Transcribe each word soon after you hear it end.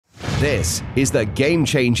This is the Game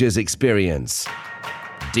Changers Experience.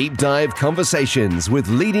 Deep dive conversations with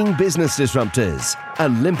leading business disruptors,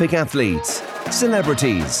 Olympic athletes,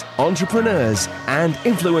 celebrities, entrepreneurs, and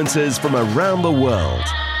influencers from around the world.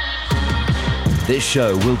 This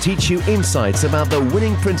show will teach you insights about the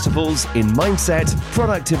winning principles in mindset,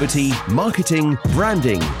 productivity, marketing,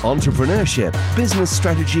 branding, entrepreneurship, business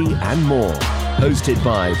strategy, and more. Hosted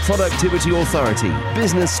by Productivity Authority,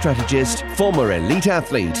 business strategist, former elite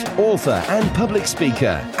athlete, author, and public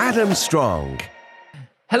speaker, Adam Strong.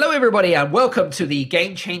 Hello, everybody, and welcome to the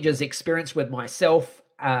Game Changers Experience with myself,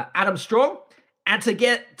 Adam Strong. And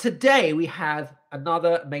today we have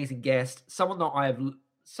another amazing guest, someone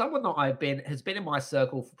that has been in my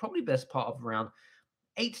circle for probably the best part of around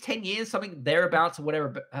 8 to 10 years, something thereabouts, or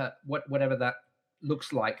whatever that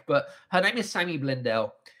looks like. But her name is Sammy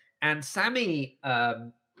Blindell. And Sammy,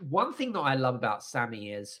 one thing that I love about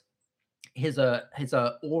Sammy is his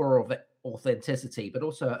aura of authenticity, but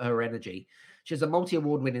also her energy. She's a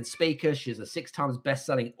multi-award winning speaker. She's a 6 times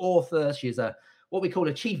best-selling author. She's what we call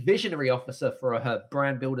a chief visionary officer for her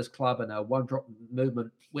Brand Builders Club and her One Drop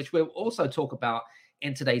movement, which we'll also talk about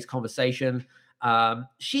in today's conversation.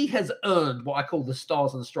 She has earned what I call the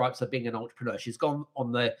stars and stripes of being an entrepreneur. She's gone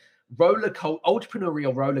on the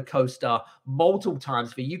entrepreneurial roller coaster multiple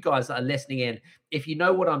times. For you guys that are listening in, if you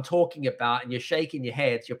know what I'm talking about and you're shaking your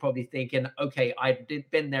heads, you're probably thinking, okay, I've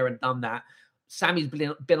been there and done that. Sammy's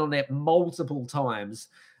been on it multiple times.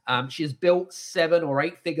 She has built 7 or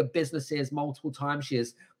 8 figure businesses multiple times. She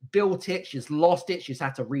has built it. She's lost it. She's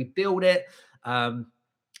had to rebuild it. And,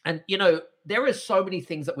 you know, there are so many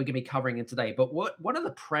things that we're going to be covering in today. But one of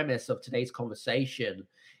the premise of today's conversation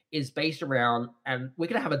is based around, and we're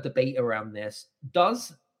going to have a debate around this,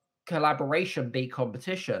 does collaboration beat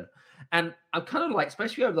competition? And I'm kind of like,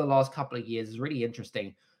 especially over the last couple of years, is really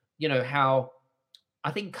interesting, you know, how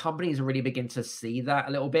I think companies are really begin to see that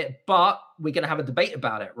a little bit, but we're going to have a debate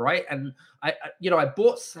about it, right? And I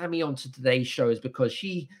brought Sammy onto today's shows because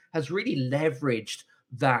she has really leveraged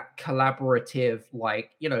that collaborative,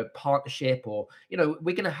 partnership, or,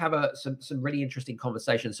 we're going to have some really interesting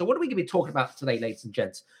conversations. So what are we going to be talking about today, ladies and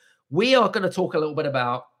gents? We are going to talk a little bit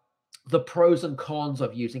about the pros and cons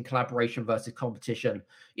of using collaboration versus competition.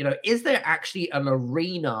 You know, is there actually an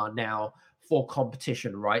arena now for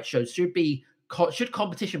competition, right? So should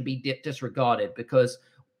competition be disregarded? Because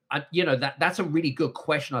that's a really good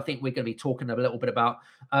question. I think we're going to be talking a little bit about.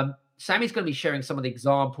 Sammy's going to be sharing some of the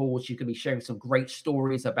examples. She's going to be sharing some great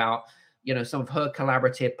stories about, some of her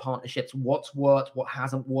collaborative partnerships, what's worked, what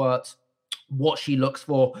hasn't worked, what she looks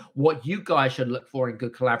for, what you guys should look for in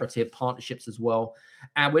good collaborative partnerships as well.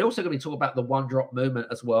 And we're also going to be talking about the One Drop movement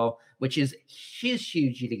as well, which she's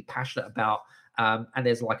hugely passionate about. And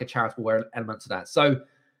there's like a charitable element to that. So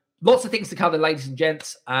lots of things to cover, ladies and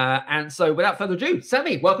gents. And so without further ado,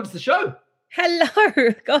 Sammy, welcome to the show. Hello.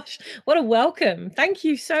 Gosh, what a welcome. Thank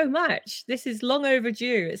you so much. This is long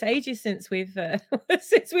overdue. It's ages since we've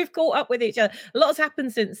caught up with each other. A lot's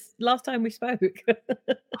happened since last time we spoke.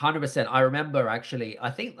 100%. I remember, actually,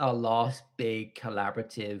 I think our last big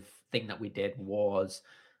collaborative thing that we did was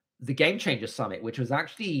the Game Changer Summit, which was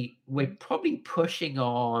actually, we're probably pushing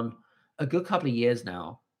on a good couple of years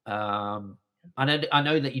now. I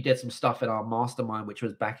know that you did some stuff in our mastermind, which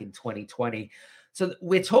was back in 2020. So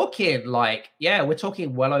we're talking we're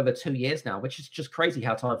talking well over 2 years now, which is just crazy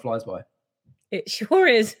how time flies by. It sure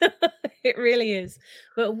is. It really is.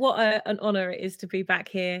 But what an honor it is to be back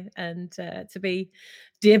here and to be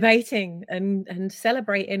debating and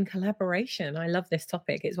celebrating collaboration. I love this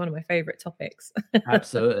topic. It's one of my favorite topics.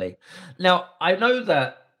 Absolutely. Now, I know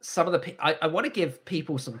that some of I want to give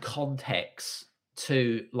people some context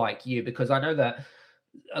to you, because I know that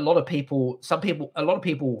a lot of people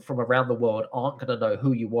from around the world aren't going to know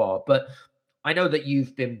who you are, but I know that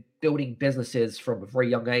you've been building businesses from a very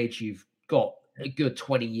young age. You've got a good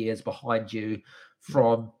 20 years behind you,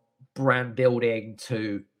 from brand building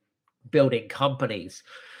to building companies.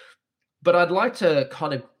 But I'd like to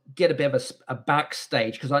kind of get a bit of a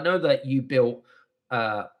backstage, because I know that you built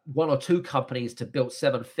 1 or 2 companies to build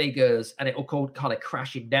 7 figures, and it all called kind of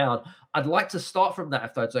crashing down. I'd like to start from that,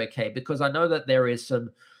 if that's okay, because I know that there is some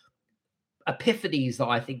epiphanies that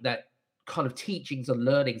I think that kind of teachings and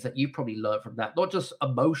learnings that you probably learned from that, not just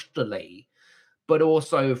emotionally, but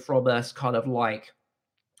also from us kind of like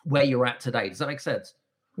where you're at today. Does that make sense?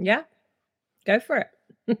 Yeah, go for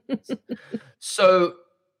it. So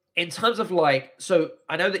in terms of so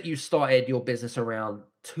I know that you started your business around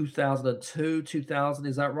 2002, 2000,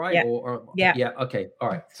 is that right? Yeah. Yeah. Okay. All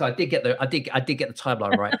right. So I did get the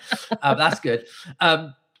timeline right. That's good.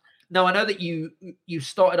 Now, I know that you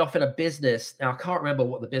started off in a business. Now, I can't remember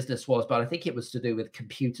what the business was, but I think it was to do with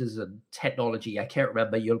computers and technology. I can't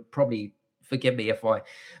remember. You'll probably forgive me if I,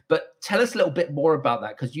 but tell us a little bit more about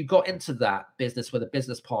that, because you got into that business with a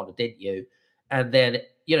business partner, didn't you? And then,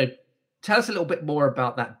 tell us a little bit more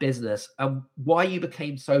about that business and why you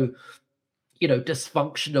became so,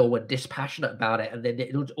 dysfunctional and dispassionate about it. And then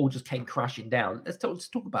it all just came crashing down. Let's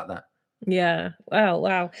talk about that. Yeah.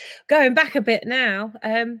 Wow. Going back a bit now.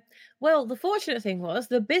 Well, the fortunate thing was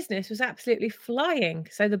the business was absolutely flying.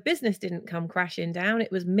 So the business didn't come crashing down.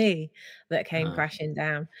 It was me that came crashing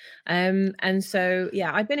down. And so,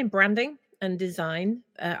 yeah, I've been in branding and design.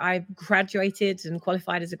 I graduated and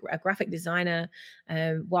qualified as a graphic designer.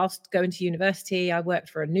 Whilst going to university, I worked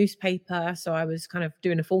for a newspaper. So I was kind of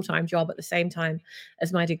doing a full-time job at the same time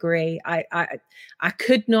as my degree. I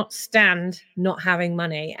could not stand not having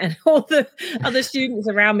money and all the other students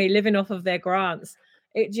around me living off of their grants.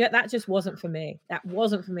 That just wasn't for me. That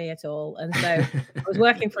wasn't for me at all. And so I was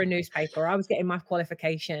working for a newspaper. I was getting my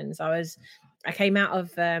qualifications. I came out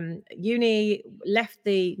of uni, left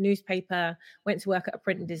the newspaper, went to work at a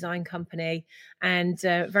print and design company, and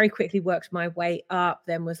very quickly worked my way up,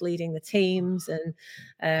 then was leading the teams and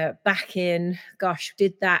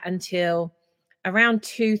did that until around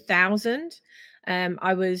 2000.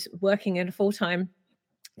 I was working in a full-time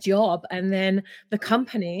job, and then the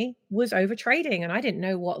company was over trading, and I didn't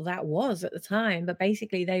know what that was at the time, but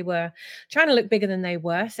basically they were trying to look bigger than they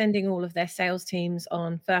were, sending all of their sales teams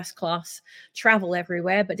on first class travel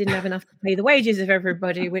everywhere, but didn't have enough to pay the wages of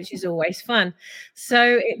everybody, which is always fun.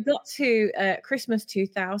 So it got to Christmas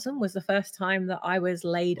 2000 was the first time that I was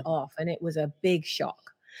laid off, and it was a big shock.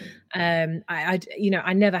 I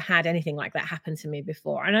never had anything like that happen to me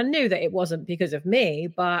before, and I knew that it wasn't because of me,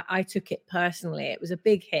 but I took it personally. It was a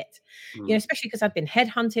big hit, especially because I'd been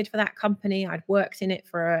headhunted for that company. I'd worked in it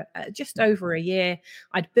for just over a year.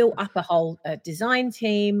 I'd built up a whole design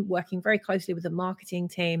team, working very closely with the marketing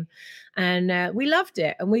team, and we loved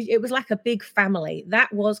it. And it was like a big family.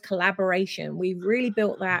 That was collaboration. We really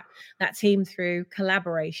built that team through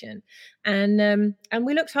collaboration, and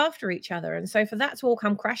we looked after each other. And so for that to all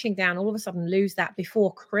come crashing down, all of a sudden lose that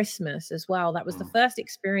before Christmas as well. That was the first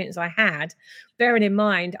experience I had, bearing in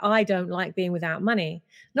mind, I don't like being without money,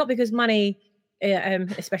 not because money,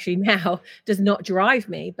 especially now, does not drive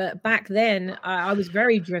me. But back then I was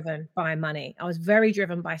very driven by money. I was very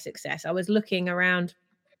driven by success. I was looking around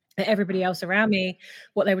at everybody else around me,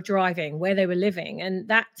 what they were driving, where they were living. And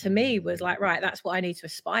that to me was like, right, that's what I need to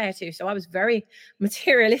aspire to. So I was very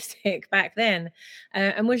materialistic back then,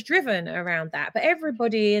 and was driven around that. But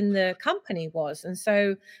everybody in the company was. And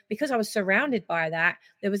so because I was surrounded by that,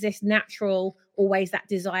 there was this natural, always that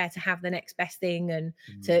desire to have the next best thing and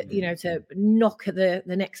to knock the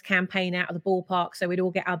next campaign out of the ballpark. So we'd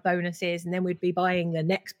all get our bonuses, and then we'd be buying the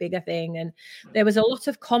next bigger thing. And there was a lot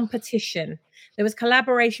of competition. There was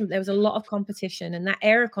collaboration, but there was a lot of competition, and that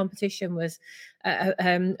era of competition was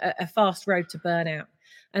a fast road to burnout.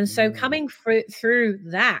 And so coming through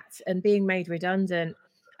that and being made redundant,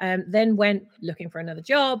 then went looking for another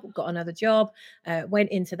job, got another job,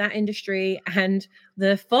 went into that industry. And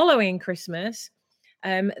the following Christmas,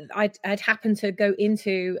 I'd happened to go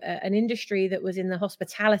into an industry that was in the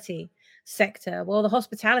hospitality sector. Well, the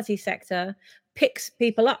hospitality sector picks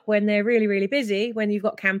people up when they're really, really busy, when you've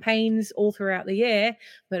got campaigns all throughout the year.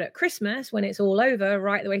 But at Christmas, when it's all over,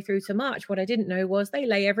 right the way through to March, what I didn't know was they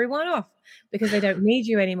lay everyone off because they don't need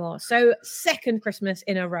you anymore. So second Christmas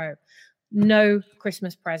in a row, no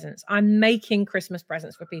Christmas presents. I'm making Christmas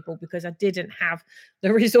presents for people because I didn't have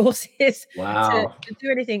the resources to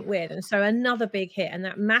do anything with. And so another big hit, and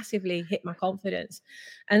that massively hit my confidence.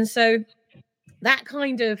 And so that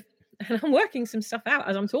kind of, and I'm working some stuff out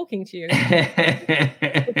as I'm talking to you.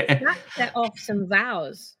 That set off some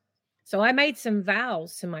vows. So I made some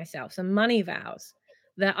vows to myself, some money vows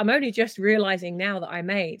that I'm only just realizing now that I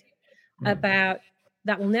made about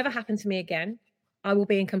that will never happen to me again. I will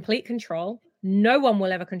be in complete control. No one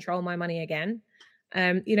will ever control my money again.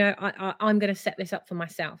 I'm going to set this up for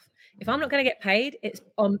myself. If I'm not going to get paid, it's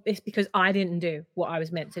because I didn't do what I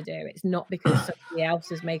was meant to do. It's not because somebody else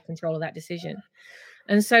has made control of that decision.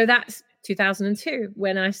 And so that's 2002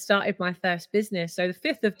 when I started my first business. So the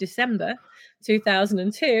 5th of December,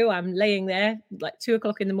 2002, I'm laying there like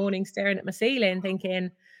 2:00 in the morning, staring at my ceiling, thinking,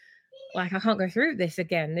 like, I can't go through this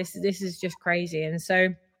again. This is just crazy. And so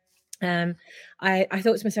I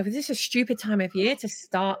thought to myself, is this a stupid time of year to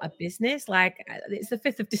start a business? Like, it's the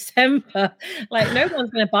 5th of December. Like, no one's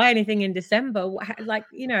going to buy anything in December. Like,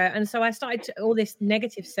 and so I started all this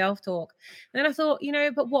negative self-talk. And then I thought,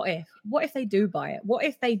 but what if they do buy it? What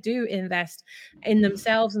if they do invest in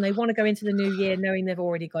themselves and they want to go into the new year knowing they've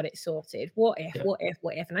already got it sorted? What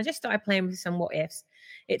if? And I just started playing with some what ifs.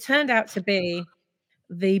 It turned out to be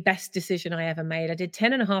the best decision I ever made. I did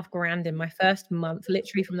 10.5 grand in my first month,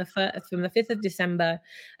 literally from the 5th of December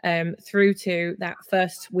through to that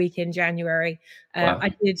first week in January. Wow. I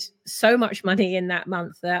did so much money in that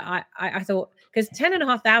month that I thought, because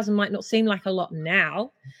 10,500 might not seem like a lot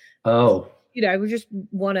now. Oh, we just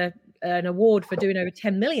won an award for doing over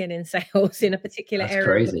 10 million in sales in a particular that's area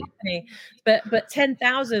crazy. of the company. But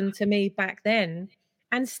 10,000 to me back then,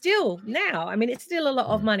 and still now, I mean, it's still a lot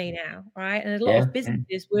of money now, right? And a lot of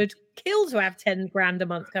businesses would kill to have 10 grand a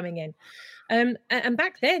month coming in. And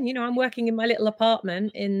back then, I'm working in my little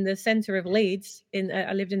apartment in the center of Leeds.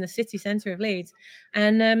 I lived in the city center of Leeds,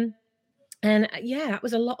 and yeah, that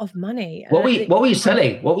was a lot of money. What were you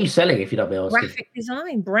selling? What were you selling, if you don't mind asking? Graphic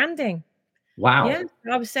design, branding. Wow. Yeah,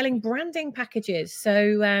 I was selling branding packages.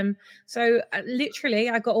 So literally,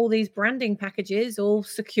 I got all these branding packages all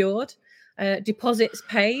secured, deposits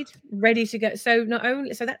paid, ready to go. So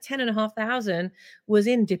that 10,500 was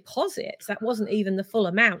in deposits. That wasn't even the full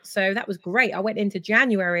amount. So that was great. I went into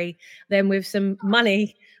January then with some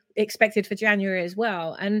money expected for January as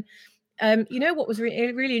well. And what was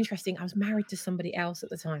really interesting? I was married to somebody else at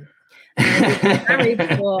the time.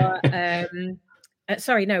 Married for.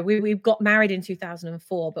 We got married in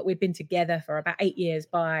 2004, but we'd been together for about 8 years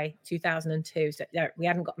by 2002. So we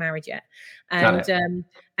hadn't got married yet.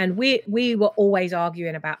 And we were always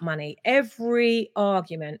arguing about money. Every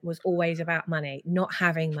argument was always about money, not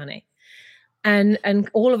having money. And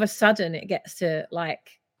all of a sudden it gets to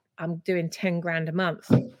like, I'm doing 10 grand a month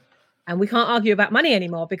and we can't argue about money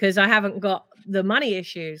anymore because I haven't got the money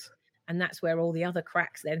issues. And that's where all the other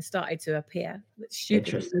cracks then started to appear.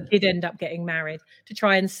 Stupid. We did end up getting married to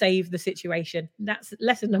try and save the situation. That's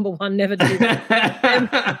lesson number 1, never do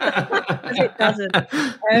that. It doesn't.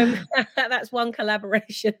 That's one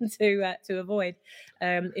collaboration to avoid.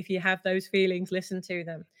 If you have those feelings, listen to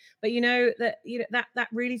them. But that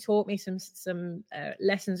really taught me some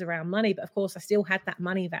lessons around money. But of course, I still had that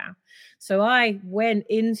money vow. So I went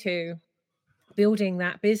into building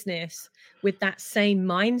that business with that same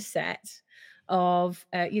mindset of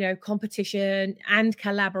competition and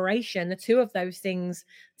collaboration, the two of those things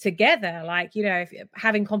together. Like, if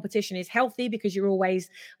having competition is healthy because you're always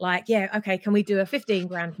like, yeah, okay, can we do a 15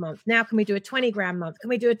 grand month? Now can we do a 20 grand month? Can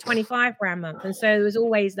we do a 25 grand month? And so there was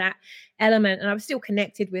always that element. And I was still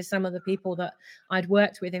connected with some of the people that I'd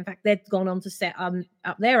worked with. In fact, they'd gone on to set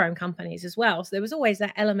up their own companies as well. So there was always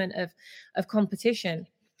that element of competition.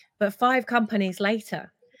 But 5 companies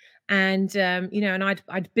later, and and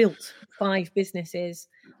I'd built 5 businesses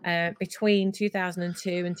between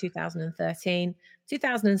 2002 and 2013.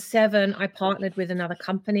 2007, I partnered with another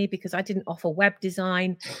company because I didn't offer web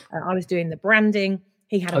design. I was doing the branding.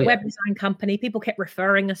 He had a web design company. People kept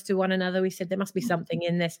referring us to one another. We said there must be something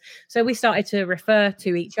in this. So we started to refer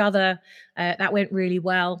to each other. That went really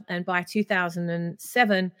well. And by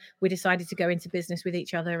 2007, we decided to go into business with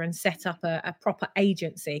each other and set up a proper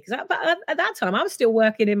agency. Because at that time, I was still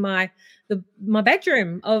working in my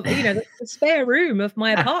bedroom of, the spare room of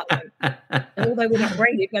my apartment. And although we'd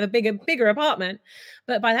upgraded, we had a bigger apartment.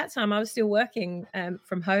 But by that time, I was still working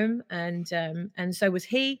from home, and so was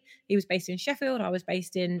he. He was based in Sheffield. I was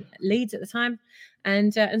based in Leeds at the time,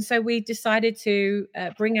 and so we decided to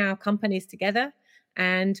bring our companies together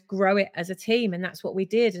and grow it as a team, and that's what we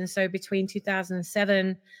did. And so between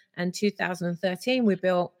 2007 and 2013, we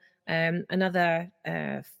built another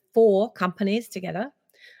 4 companies together.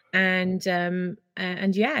 And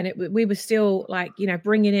we were still like,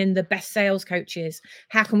 bringing in the best sales coaches.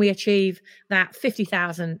 How can we achieve that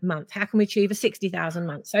 50,000 month? How can we achieve a 60,000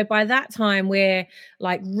 month? So by that time, we're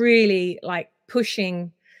like really like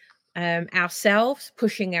pushing ourselves,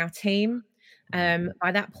 pushing our team.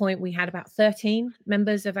 By that point, we had about 13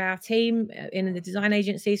 members of our team in the design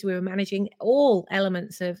agencies. We were managing all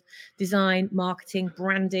elements of design, marketing,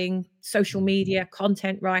 branding, social media,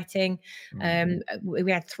 content writing.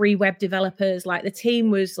 We had 3 web developers. Like the team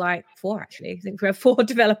was like 4, actually. I think we had 4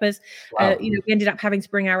 developers. Wow. We ended up having to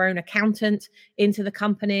bring our own accountant into the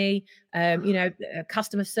company.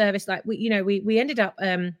 Customer service. Like we ended up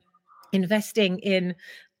investing in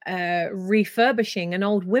refurbishing an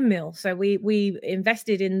old windmill. So we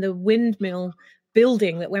invested in the windmill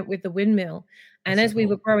building that went with the windmill. And as we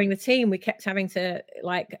were growing the team, we kept having to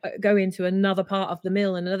like go into another part of the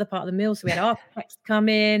mill and another part of the mill. So we had architects come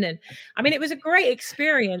in, and I mean, it was a great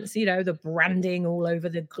experience, you know, the branding all over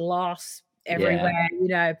the glass everywhere, you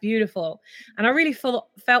know, beautiful. And I really felt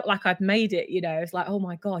like I'd made it, you know. It's like, oh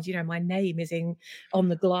my God, you know, my name is on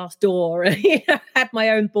the glass door. And, you know, I had my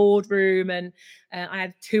own boardroom, and I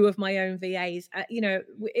had 2 of my own VAs. You know,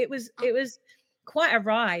 it was quite a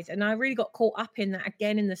ride, and I really got caught up in that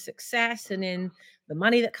again, in the success and in the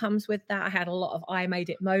money that comes with that. I had a lot of I made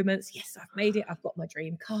it moments. Yes, I've made it. I've got my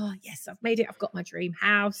dream car. Yes, I've made it. I've got my dream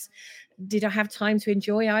house. Did I have time to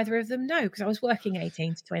enjoy either of them? No, because I was working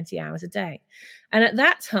 18 to 20 hours a day. And at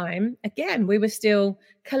that time, again, we were still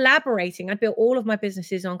collaborating. I'd built all of my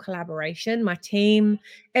businesses on collaboration, my team,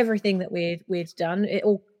 everything that we'd done. It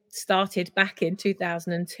all started back in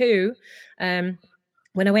 2002.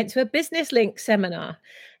 When I went to a Business Link seminar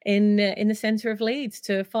in the center of Leeds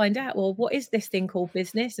to find out, well, what is this thing called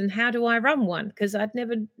business and how do I run one? Because I'd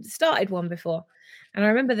never started one before. And I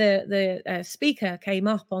remember the speaker came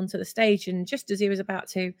up onto the stage, and just as he was about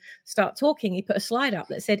to start talking, he put a slide up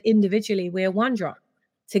that said, individually, we're one drop,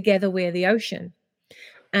 together, we're the ocean.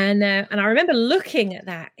 And I remember looking at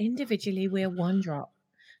that, individually, we're one drop,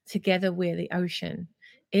 together, we're the ocean.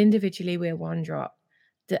 Individually, we're one drop.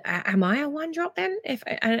 Am I a one drop then?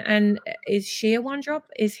 And is she a one drop?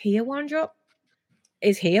 Is he a one drop?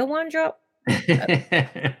 Is he a one drop?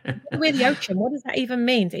 We're the ocean. What does that even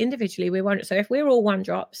mean? So individually, we're one. So if we're all one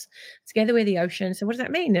drops, together we're the ocean. So what does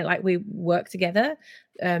that mean? Like we work together.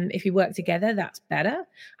 If you work together, that's better.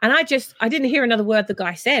 And I didn't hear another word the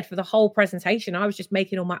guy said for the whole presentation. I was just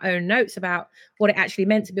making all my own notes about what it actually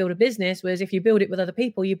meant to build a business. Was if you build it with other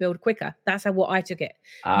people, you build quicker. That's what I took it.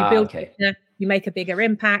 You build quicker, you make a bigger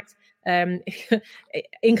impact.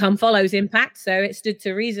 Income follows impact, so it stood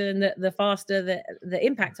to reason that the faster the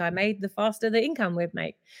impact I made, the faster the income we'd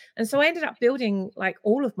make. And so I ended up building like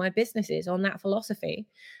all of my businesses on that philosophy.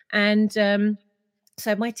 And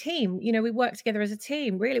so my team, you know, we worked together as a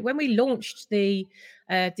team. Really, when we launched the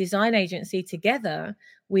design agency together,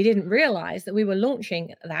 we didn't realize that we were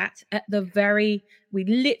launching that we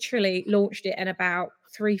literally launched it, and about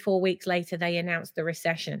 3-4 weeks later they announced the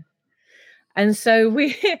recession. And so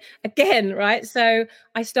we, again, right? So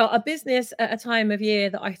I start a business at a time of year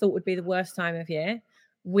that I thought would be the worst time of year.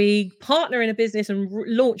 We partner in a business and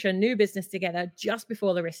launch a new business together just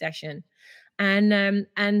before the recession. And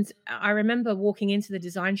I remember walking into the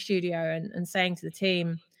design studio and saying to the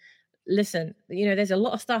team, listen, you know, there's a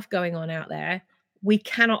lot of stuff going on out there. We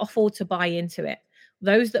cannot afford to buy into it.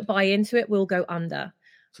 Those that buy into it will go under.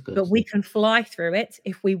 But we can fly through it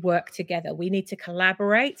if we work together. We need to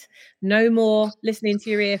collaborate. No more listening to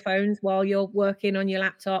your earphones while you're working on your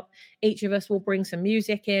laptop. Each of us will bring some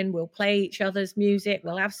music in. We'll play each other's music.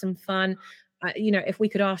 We'll have some fun. You know, if we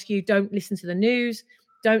could ask you, don't listen to the news.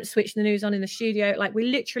 Don't switch the news on in the studio. Like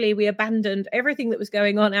we abandoned everything that was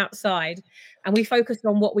going on outside, and we focused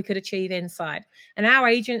on what we could achieve inside. And our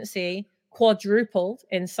agency quadrupled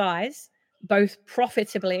in size, both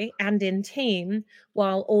profitably and in team,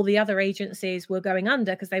 while all the other agencies were going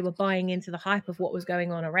under because they were buying into the hype of what was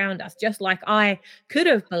going on around us. Just like I could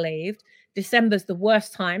have believed December's the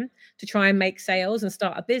worst time to try and make sales and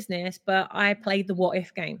start a business, but I played the what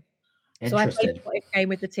if game. So I played the what if game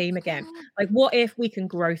with the team again. Like, what if we can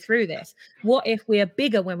grow through this? What if we are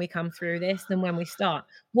bigger when we come through this than when we start?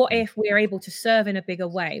 What if we are able to serve in a bigger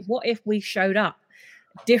way? What if we showed up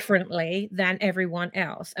differently than everyone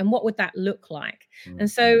else, and what would that look like?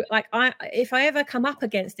 And so like if I ever come up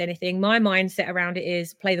against anything, my mindset around it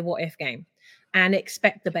is play the what if game and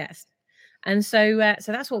expect the best. And so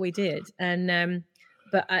that's what we did. And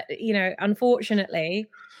but you know, unfortunately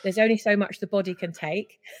there's only so much the body can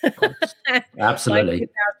take. Absolutely. Like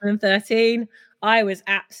 2013 I was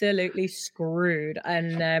absolutely screwed,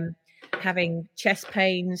 and having chest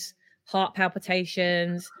pains, heart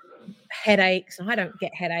palpitations, headaches. And I don't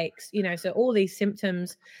get headaches, you know, so all these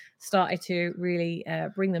symptoms started to really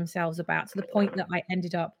bring themselves about, to the point that I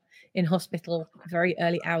ended up in hospital very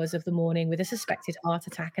early hours of the morning with a suspected heart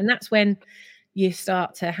attack. And that's when you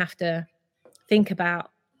start to have to think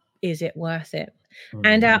about, is it worth it?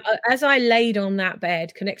 And as I laid on that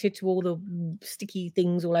bed, connected to all the sticky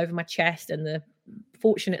things all over my chest, and the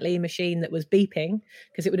fortunately machine that was beeping,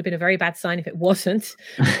 because it would have been a very bad sign if it wasn't.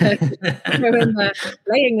 I remember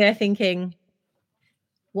laying there thinking,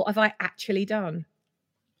 what have I actually done?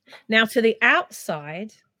 Now, to the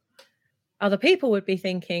outside, other people would be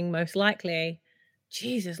thinking, most likely,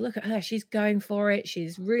 Jesus, look at her. She's going for it.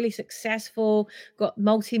 She's really successful, got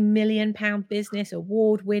multi-million-pound business,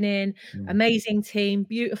 award-winning, amazing team,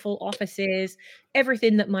 beautiful offices,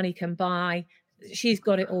 everything that money can buy. She's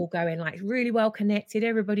got it all going, like really well connected.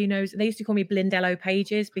 Everybody knows. They used to call me Blindello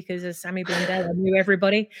Pages because as Sammy Blindell, I knew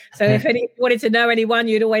everybody. So if anyone wanted to know anyone,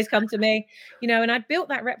 you'd always come to me, and I'd built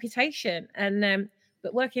that reputation. And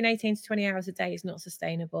but working 18 to 20 hours a day is not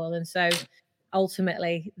sustainable. And so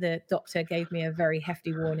ultimately the doctor gave me a very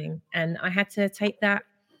hefty warning, and I had to take that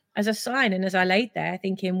as a sign. And as I laid there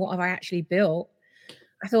thinking, what have I actually built?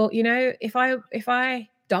 I thought, if I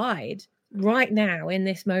died right now in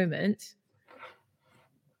this moment,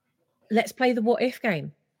 let's play the what if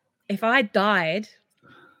game. If I died,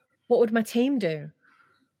 what would my team do?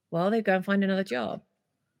 Well, they'd go and find another job.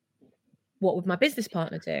 What would my business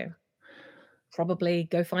partner do? Probably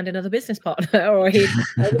go find another business partner, or he'd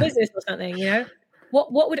own a business or something,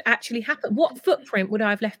 What would actually happen? What footprint would I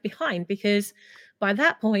have left behind? Because by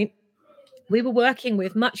that point, we were working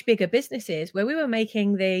with much bigger businesses where we were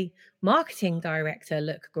making the marketing director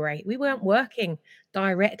look great. We weren't working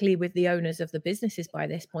directly with the owners of the businesses by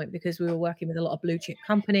this point, because we were working with a lot of blue chip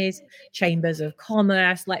companies, chambers of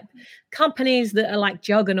commerce, like companies that are like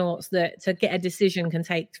juggernauts that to get a decision can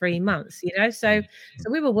take 3 months, So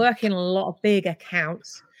we were working on a lot of big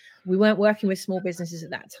accounts. We weren't working with small businesses at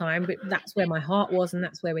that time, but that's where my heart was, and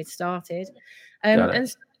that's where it started. And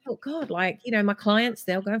so, oh God, my clients,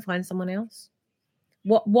 they'll go and find someone else.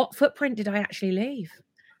 What footprint did I actually leave?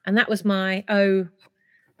 And that was my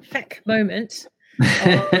feck moment.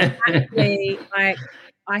 Actually,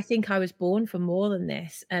 I think I was born for more than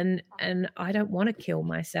this, and I don't want to kill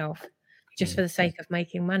myself just for the sake of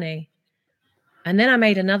making money. And then I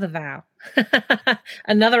made another vow,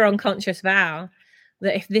 another unconscious vow,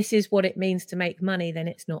 that if this is what it means to make money, then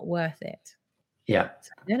it's not worth it. Yeah. So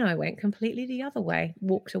then I went completely the other way,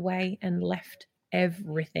 walked away and left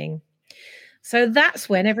everything. So that's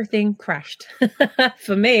when everything crashed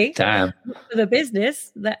for me. Damn. For the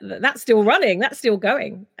business, that's still running, that's still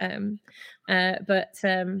going. But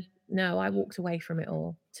no, I walked away from it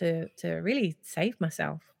all to really save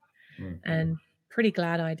myself. And pretty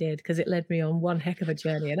glad I did, because it led me on one heck of a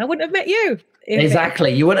journey, and I wouldn't have met you.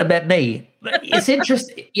 Exactly. You wouldn't have met me. It's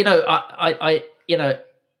interesting.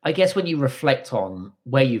 I guess when you reflect on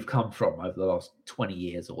where you've come from over the last 20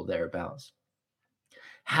 years or thereabouts,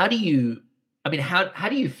 how do you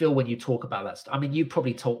feel when you talk about that? I mean, you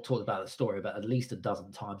probably talked about the story about at least a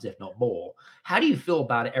dozen times, if not more. How do you feel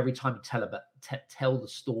about it every time you tell the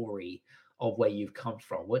story of where you've come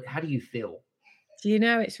from? How do you feel?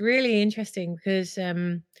 It's really interesting because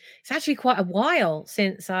it's actually quite a while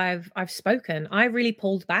since I've spoken. I really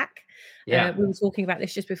pulled back. Yeah. We were talking about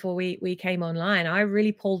this just before we came online. I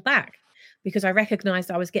really pulled back because I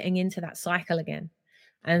recognized I was getting into that cycle again.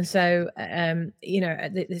 And so,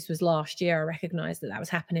 this was last year. I recognized that was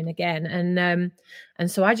happening again.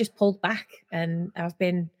 And so I just pulled back, and I've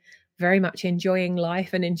been very much enjoying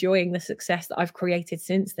life and enjoying the success that I've created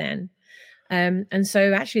since then. And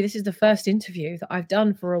so actually, this is the first interview that I've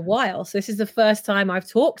done for a while. So this is the first time I've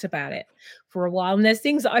talked about it for a while. And there's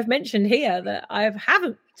things that I've mentioned here that I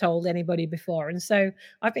haven't told anybody before. And so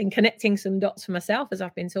I've been connecting some dots for myself as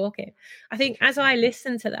I've been talking. I think as I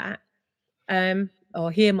listen to that,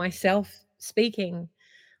 or hear myself speaking,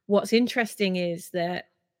 what's interesting is that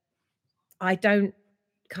I don't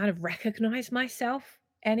kind of recognize myself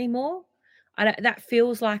anymore. That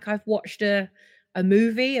feels like I've watched a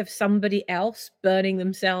movie of somebody else burning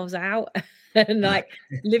themselves out and like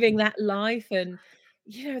living that life, and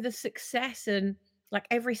the success, and like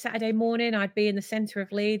every Saturday morning I'd be in the center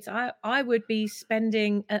of Leeds. I would be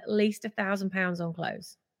spending at least £1,000 on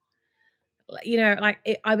clothes.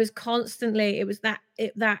 I was constantly, it was that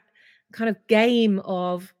kind of game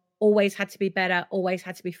of always had to be better, always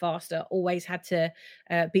had to be faster, always had to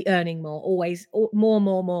be earning more, always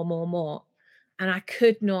more. And I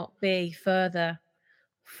could not be further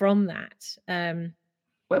from that.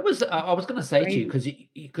 Where was I was going to say to you,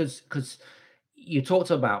 because you talked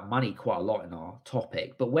about money quite a lot in our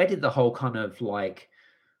topic, but where did the whole kind of like,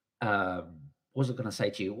 what was I going to say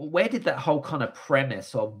to you? Where did that whole kind of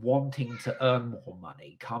premise of wanting to earn more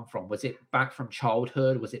money come from? Was it back from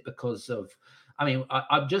childhood? Was it because of,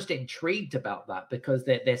 I'm just intrigued about that, because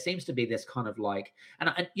there seems to be this kind of like, and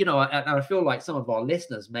I feel like some of our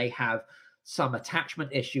listeners may have some attachment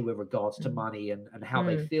issue with regards to money and how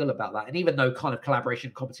they feel about that. And even though kind of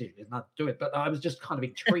collaboration competition is not doing it, but I was just kind of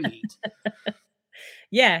intrigued.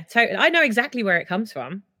 Yeah, totally. I know exactly where it comes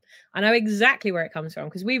from. I know exactly where it comes from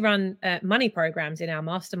because we run money programs in our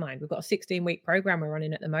mastermind. We've got a 16-week program we're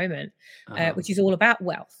running at the moment, which is all about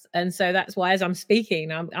wealth. And so that's why, as I'm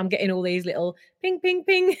speaking, I'm getting all these little ping, ping,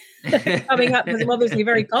 ping coming up because I'm obviously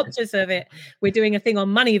very conscious of it. We're doing a thing on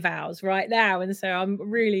money vows right now. And so I'm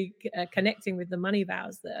really connecting with the money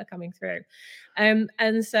vows that are coming through.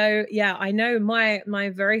 And so, yeah, I know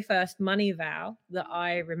my very first money vow that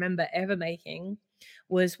I remember ever making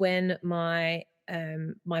was when my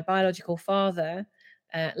biological father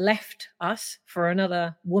left us for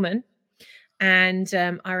another woman. And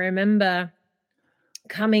I remember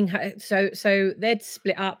coming home. So they'd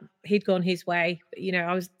split up. He'd gone his way. You know,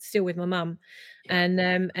 I was still with my mum.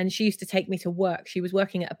 And she used to take me to work. She was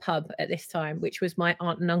working at a pub at this time, which was my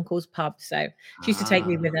aunt and uncle's pub. So she used to take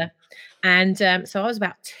me with her. And so I was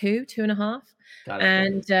about 2.5.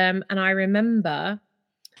 And I remember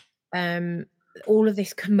all of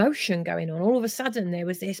this commotion going on. All of a sudden, there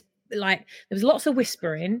was lots of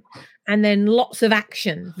whispering and then lots of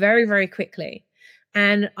action very, very quickly.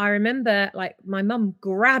 And I remember like my mum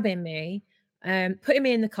grabbing me, putting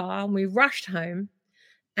me in the car, and we rushed home.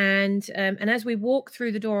 And as we walked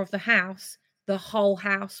through the door of the house, the whole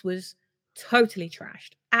house was totally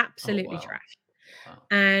trashed, absolutely trashed. Wow.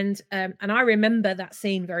 And I remember that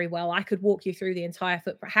scene very well. I could walk you through the entire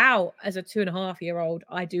footprint. How, as a 2.5-year-old,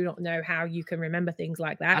 I do not know how you can remember things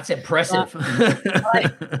like that. That's impressive.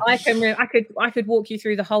 I could walk you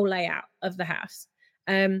through the whole layout of the house.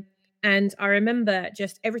 And I remember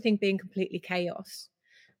just everything being completely chaos.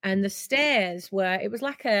 And the stairs it was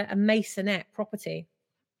like a masonette property.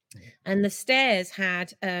 And the stairs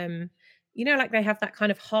had, like they have that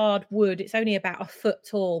kind of hard wood. It's only about a foot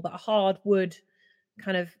tall, but a hard wood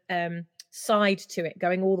kind of side to it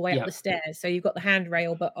going all the way up the stairs. So you've got the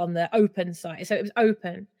handrail, but on the open side. So it was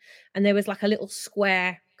open. And there was like a little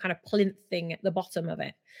square kind of plinth thing at the bottom of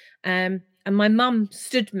it. And my mum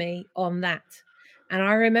stood me on that. And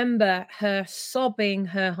I remember her sobbing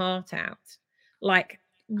her heart out, like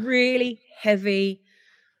really heavy,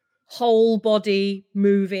 whole body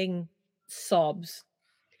moving sobs.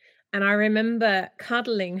 And I remember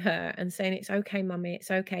cuddling her and saying, "It's okay, mummy. It's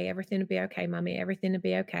okay. Everything will be okay, mummy. Everything will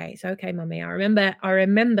be okay. It's okay, mummy." I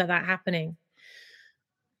remember that happening.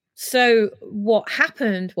 So what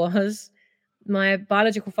happened was my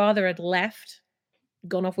biological father had left,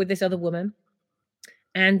 gone off with this other woman,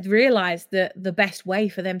 and realized that the best way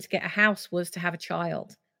for them to get a house was to have a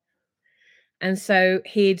child. And so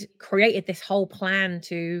he'd created this whole plan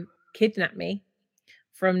to kidnap me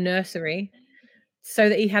from nursery so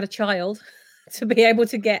that he had a child to be able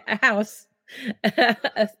to get a house,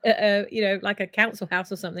 like a council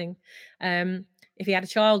house or something. If he had a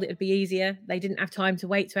child, it would be easier. They didn't have time to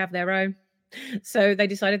wait to have their own. So they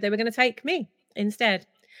decided they were going to take me instead.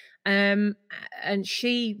 And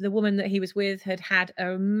she, the woman that he was with, had had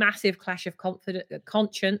a massive clash of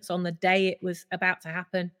conscience on the day it was about to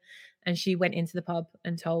happen. And she went into the pub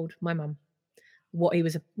and told my mum what he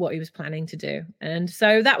was planning to do. And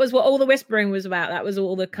so that was what all the whispering was about. That was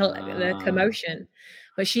all the commotion.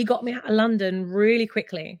 But she got me out of London really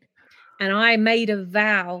quickly. And I made a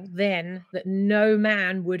vow then that no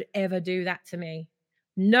man would ever do that to me.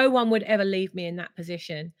 No one would ever leave me in that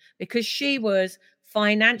position, because she was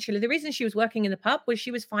financially, the reason she was working in the pub was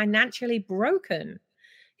she was financially broken.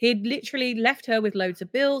 He'd literally left her with loads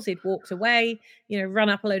of bills. He'd walked away, run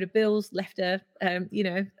up a load of bills, left her,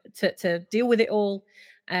 to deal with it all,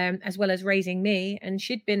 as well as raising me. And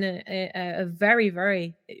she'd been a very,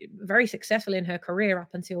 very, very successful in her career up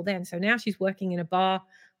until then. So now she's working in a bar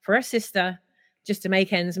for her sister just to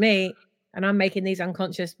make ends meet. And I'm making these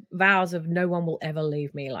unconscious vows of no one will ever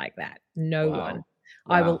leave me like that. No one.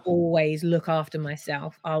 Wow. I will always look after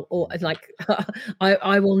myself. I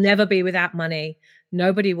will never be without money.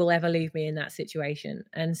 Nobody will ever leave me in that situation.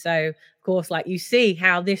 And so, of course, like you see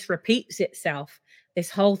how this repeats itself. This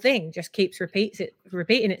whole thing just keeps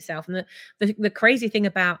repeating itself. And the crazy thing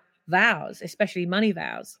about vows, especially money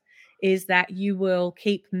vows, is that you will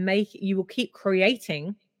keep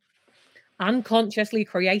creating, unconsciously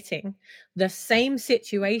creating the same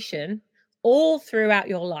situation all throughout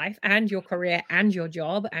your life and your career and your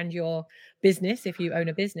job and your business. If you own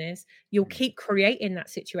a business, you'll keep creating that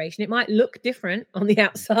situation. It might look different on the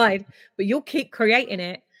outside, but you'll keep creating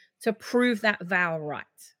it to prove that vow right.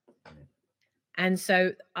 And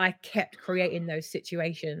so I kept creating those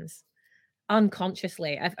situations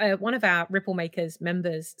unconsciously. One of our Ripple Makers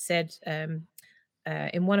members said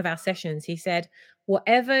in one of our sessions, he said,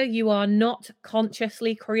 whatever you are not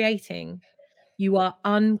consciously creating, you are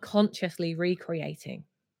unconsciously recreating.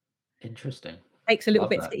 Interesting. takes a little Love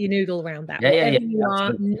bit to that. get your noodle around that. Yeah, yeah, yeah. Whatever you are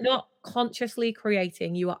Absolutely. not consciously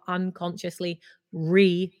creating, you are unconsciously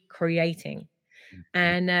recreating.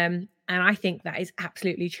 And I think that is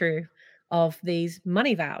absolutely true of these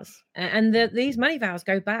money vows. And these money vows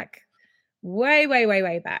go back way, way, way,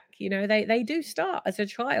 way back. You know, they do start as a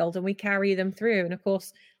child and we carry them through. And of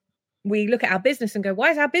course, we look at our business and go, why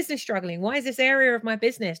is our business struggling? Why is this area of my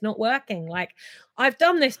business not working? Like, I've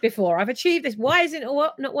done this before, I've achieved this. Why is it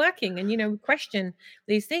not working? And, you know, question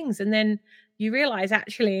these things. And then you realize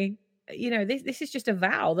actually, you know, this is just a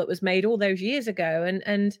vow that was made all those years ago.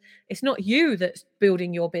 And it's not you that's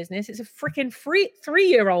building your business. It's a freaking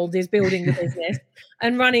 3-year-old is building the business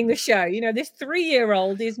and running the show. You know, this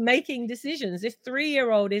 3-year-old is making decisions. This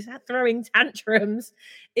 3-year-old is throwing tantrums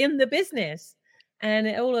in the business. And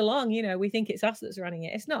all along, you know, we think it's us that's running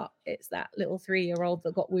it. It's not. It's that little 3-year-old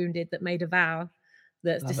that got wounded, that made a vow,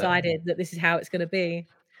 that's Love it. decided that this is how it's going to be.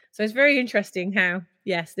 So it's very interesting how,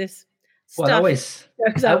 yes, this Well, stuff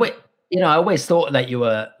goes up. I always thought that you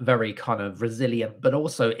were very kind of resilient, but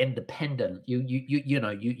also independent. You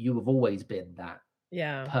have always been that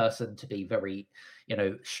Yeah. person to be very,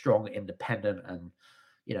 strong, independent, and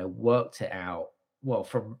worked it out. Well,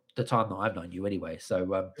 from the time that I've known you, anyway.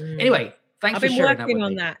 So, anyway, thanks I've for been sharing that working with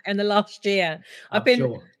on me. that in the last year. I've I'm been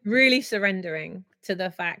sure. really surrendering to the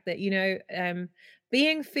fact that, you know,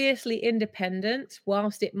 being fiercely independent,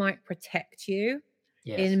 whilst it might protect you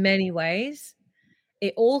Yes. in many ways,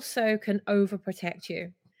 it also can overprotect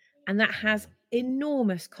you. And that has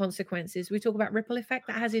enormous consequences. We talk about ripple effect.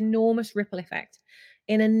 That has enormous ripple effect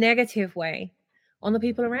in a negative way on the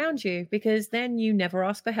people around you, because then you never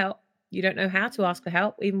ask for help. You don't know how to ask for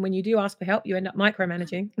help. Even when you do ask for help, you end up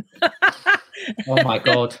micromanaging. Oh my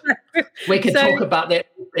God. We could talk about this.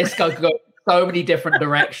 This could go so many different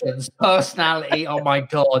directions. Personality. Oh my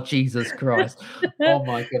God, Jesus Christ. Oh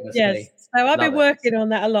my goodness me. So I've Love been it. working on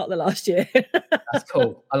that a lot the last year. That's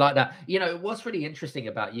cool. I like that. What's really interesting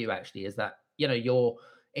about you actually is that, you're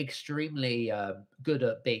extremely good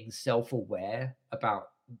at being self-aware about,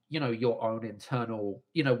 your own internal,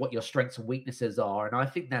 what your strengths and weaknesses are. And I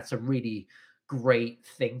think that's a really great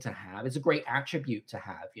thing to have. It's a great attribute to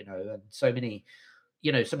have, and so many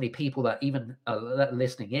people that even that are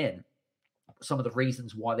listening in, some of the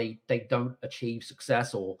reasons why they don't achieve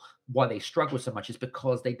success or why they struggle so much is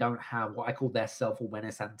because they don't have what I call their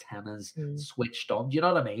self-awareness antennas switched on. Do you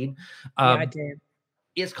know what I mean? Yeah, I do.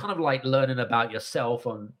 It's kind of like learning about yourself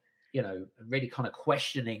on, really kind of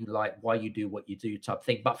questioning like why you do what you do type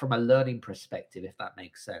thing, but from a learning perspective, if that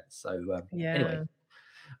makes sense. So anyway,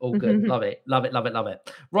 all good. Love it. Love it. Love it. Love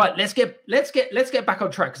it. Right. Let's get back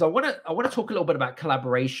on track, because I want to talk a little bit about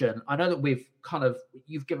collaboration. I know that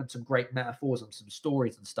you've given some great metaphors and some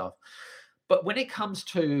stories and stuff, but when it comes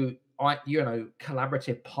to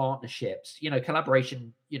collaborative partnerships,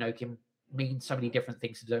 collaboration, can mean so many different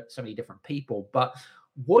things to so many different people. But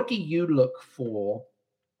what do you look for?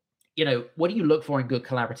 What do you look for in good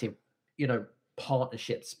collaborative,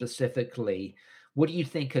 partnerships specifically? What do you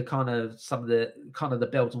think are kind of some of the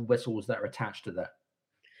bells and whistles that are attached to that?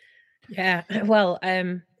 Yeah, well,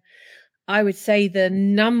 I would say the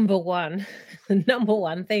number one, the number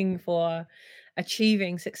one thing for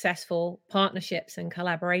achieving successful partnerships and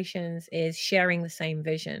collaborations is sharing the same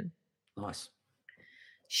vision. Nice.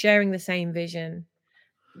 Sharing the same vision,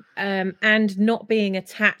 and not being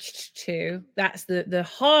attached to. That's the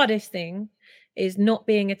hardest thing, is not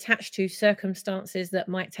being attached to circumstances that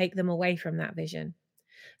might take them away from that vision.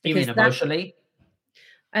 You mean Because that, emotionally?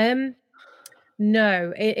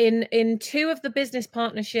 no, in two of the business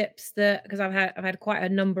partnerships that, because I've had quite a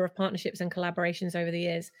number of partnerships and collaborations over the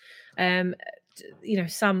years,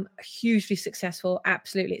 some hugely successful,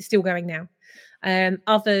 absolutely, it's still going now.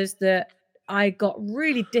 Others that I got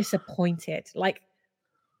really disappointed, like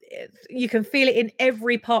you can feel it in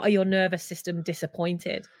every part of your nervous system,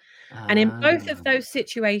 disappointed. And in both of those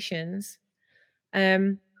situations,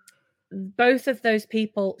 both of those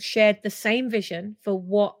people shared the same vision for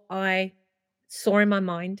what I saw in my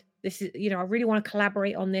mind. This is, I really want to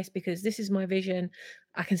collaborate on this because this is my vision.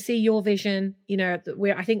 I can see your vision,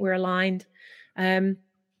 I think we're aligned. But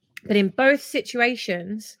in both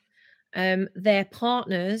situations, their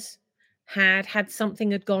partners had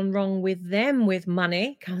something had gone wrong with them, with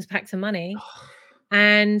money, comes back to money.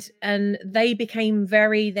 And they became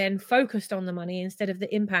very then focused on the money instead of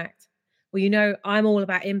the impact. Well, I'm all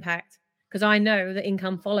about impact, because I know that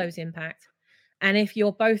income follows impact. And if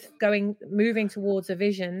you're both moving towards a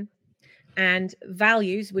vision, and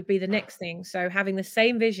values would be the next thing. So having the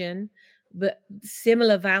same vision, but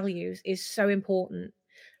similar values is so important.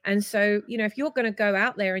 And so, if you're going to go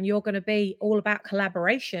out there and you're going to be all about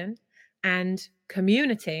collaboration, and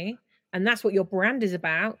community, and that's what your brand is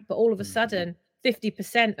about. But all of a sudden,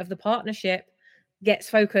 50% of the partnership gets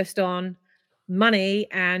focused on money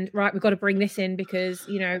and, right, we've got to bring this in because,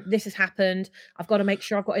 you know, this has happened. I've got to make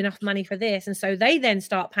sure I've got enough money for this. And so they then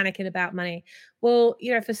start panicking about money. Well,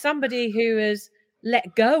 you know, for somebody who has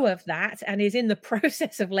let go of that and is in the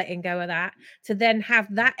process of letting go of that, to then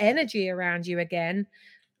have that energy around you again,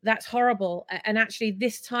 that's horrible. And actually,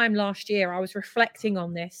 this time last year, I was reflecting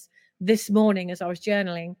on this morning as I was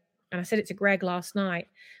journaling, and I said it to Greg last night.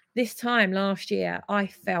 This time last year, I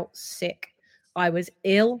felt sick. I was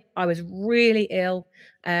ill. I was really ill.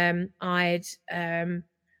 I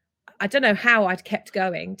don't know how I'd kept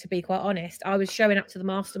going, to be quite honest. I was showing up to the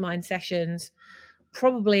mastermind sessions,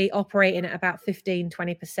 probably operating at about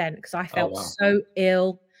 15-20% because I felt so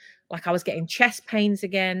ill, like I was getting chest pains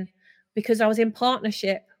again, because I was in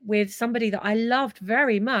partnership with somebody that I loved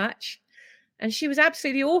very much. And she was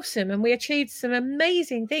absolutely awesome. And we achieved some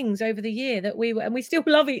amazing things over the year that and we still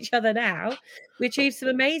love each other now. We achieved some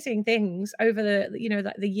amazing things over the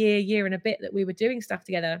year and a bit that we were doing stuff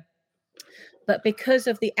together. But because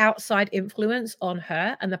of the outside influence on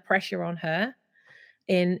her and the pressure on her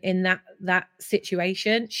in that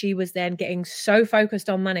situation, she was then getting so focused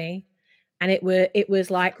on money, and it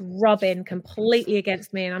was like rubbing completely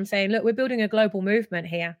against me. And I'm saying, look, we're building a global movement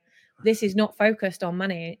here. This is not focused on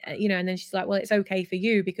money, you know. And then she's like, well, it's okay for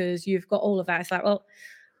you because you've got all of that. It's like, well,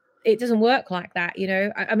 it doesn't work like that, you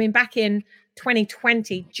know. I mean, back in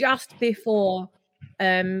 2020, just before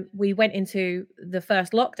we went into the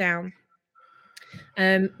first lockdown,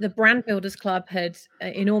 the Brand Builders Club had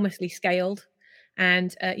enormously scaled.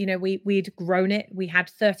 And, you know, we'd grown it. We had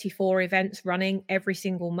 34 events running every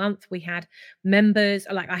single month. We had members,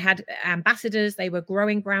 like I had ambassadors. They were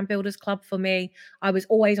growing Brand Builders Club for me. I was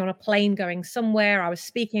always on a plane going somewhere. I was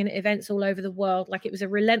speaking at events all over the world. Like, it was a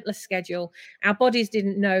relentless schedule. Our bodies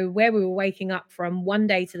didn't know where we were waking up from one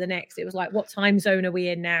day to the next. It was like, what time zone are we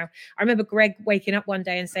in now? I remember Greg waking up one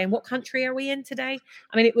day and saying, what country are we in today?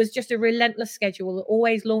 I mean, it was just a relentless schedule,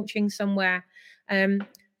 always launching somewhere.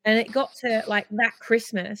 And it got to like that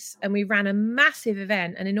Christmas, and we ran a massive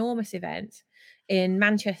event, an enormous event in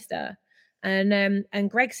Manchester. And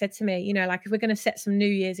Greg said to me, you know, like, if we're going to set some New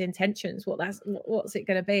Year's intentions, what's it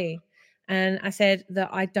going to be? And I said that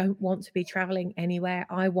I don't want to be traveling anywhere.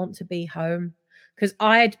 I want to be home, because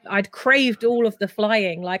I'd craved all of the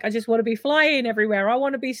flying. Like, I just want to be flying everywhere. I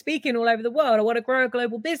want to be speaking all over the world. I want to grow a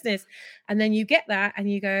global business. And then you get that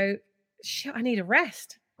and you go, shit, I need a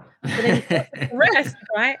rest. But then rest,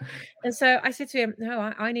 right? And so I said to him, no,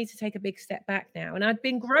 I need to take a big step back now. And I'd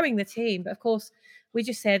been growing the team, but of course we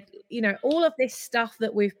just said, you know, all of this stuff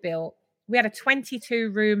that we've built, we had a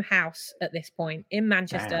 22-room house at this point in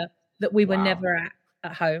Manchester that we were never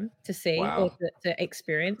at home to see or to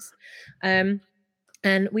experience.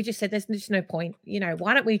 And we just said, there's just no point, you know,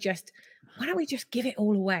 why don't we just give it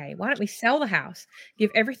all away? Why don't we sell the house, give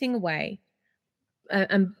everything away,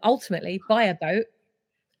 and ultimately buy a boat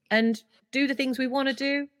and do the things we want to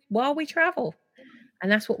do while we travel?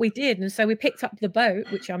 And that's what we did. And so we picked up the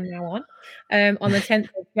boat, which I'm now on the 10th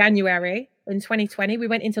of January in 2020. We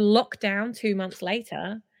went into lockdown 2 months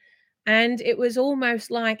later. And it was almost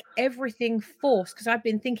like everything forced, because I'd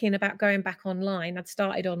been thinking about going back online. I'd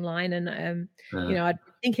started online and, you know, I'd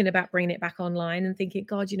been thinking about bringing it back online and thinking,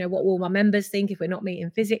 God, you know, what will my members think if we're not meeting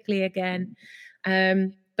physically again?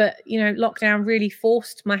 But, you know, lockdown really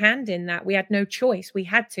forced my hand in that. We had no choice. We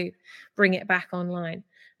had to bring it back online.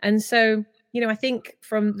 And so, you know, I think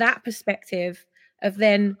from that perspective of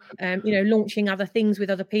then, you know, launching other things with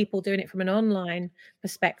other people, doing it from an online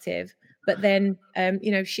perspective. But then,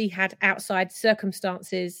 you know, she had outside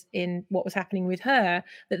circumstances in what was happening with her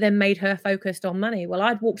that then made her focused on money. Well,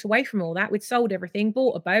 I'd walked away from all that. We'd sold everything,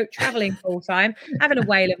 bought a boat, traveling full time, having a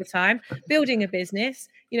whale of a time, building a business,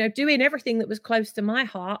 you know, doing everything that was close to my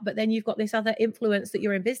heart. But then you've got this other influence that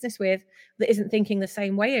you're in business with that isn't thinking the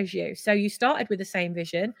same way as you. So you started with the same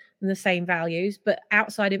vision and the same values, but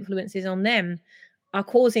outside influences on them are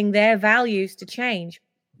causing their values to change.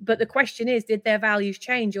 But the question is, did their values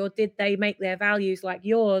change, or did they make their values like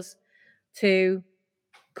yours to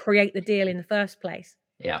create the deal in the first place?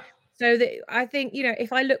 Yeah. So I think, you know,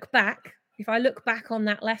 if I look back on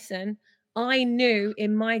that lesson, I knew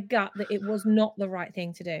in my gut that it was not the right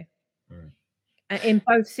thing to do in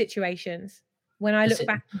both situations. When I look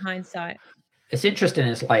back in hindsight, it's interesting.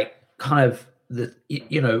 It's like kind of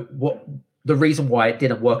you know, what the reason why it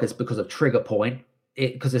didn't work is because of trigger point.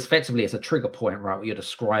 Because effectively it's a trigger point, right? What you're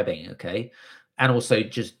describing, okay, and also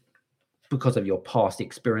just because of your past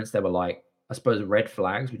experience, there were like, I suppose, red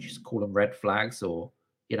flags. Would you just call them red flags, or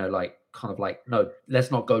like kind of like, no,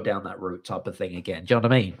 let's not go down that route type of thing again. Do you know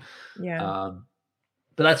what I mean? Yeah.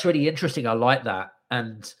 But that's really interesting. I like that.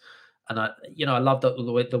 And I, I love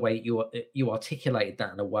the way you articulated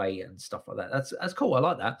that in a way and stuff like that. That's cool. I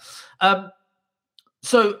like that.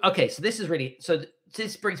 So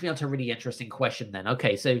this brings me on to a really interesting question then.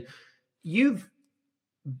 Okay, so you've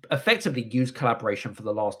effectively used collaboration for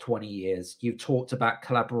the last 20 years. You've talked about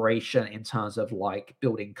collaboration in terms of like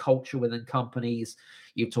building culture within companies.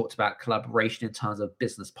 You've talked about collaboration in terms of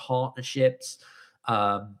business partnerships.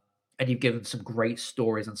 And you've given some great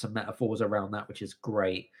stories and some metaphors around that, which is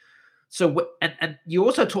great. So, and you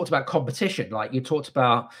also talked about competition, like you talked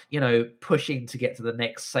about, pushing to get to the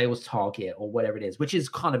next sales target or whatever it is, which is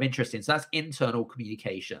kind of interesting. So that's internal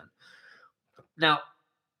communication. Now,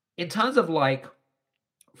 in terms of like,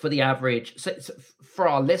 for the average, so for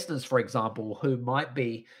our listeners, for example, who might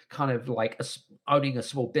be kind of like owning a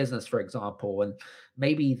small business, for example, and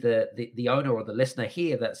maybe the owner or the listener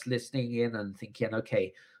here that's listening in and thinking,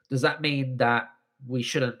 okay, does that mean that we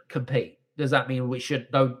shouldn't compete? Does that mean we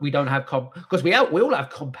don't have because we all have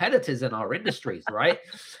competitors in our industries, right?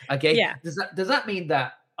 Okay. Yeah. Does that mean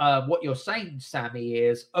that what you're saying, Sammy,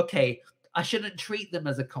 is okay, I shouldn't treat them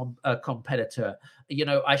as a competitor.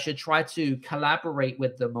 I should try to collaborate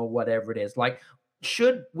with them or whatever it is. Like,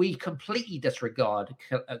 should we completely disregard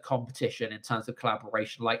competition in terms of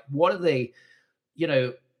collaboration? Like, what are the,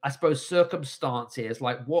 I suppose, circumstances?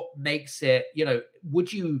 Like, what makes it,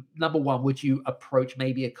 number one, would you approach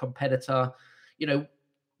maybe a competitor?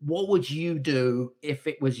 What would you do if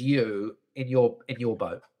it was you in your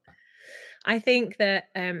boat? I think that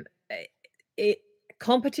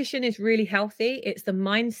competition is really healthy. It's the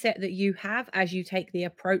mindset that you have as you take the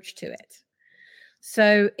approach to it.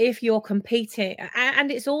 So if you're competing, and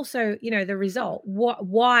it's also, the result,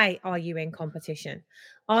 why are you in competition?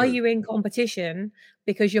 Are True. you in competition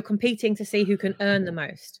because you're competing to see who can earn the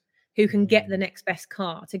most, who can get the next best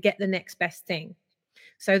car, to get the next best thing?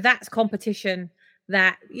 So that's competition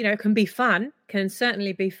that, can be fun, can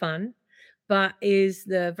certainly be fun, but is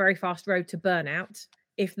the very fast road to burnout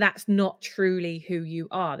if that's not truly who you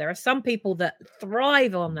are. There are some people that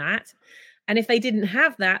thrive on that. And if they didn't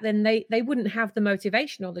have that, then they wouldn't have the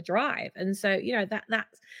motivation or the drive. And so,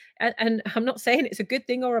 that's, and I'm not saying it's a good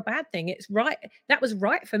thing or a bad thing. It's right. That was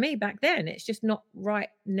right for me back then. It's just not right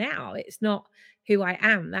now. It's not who I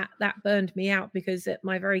am. That burned me out because at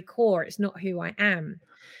my very core, it's not who I am.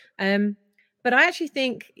 But I actually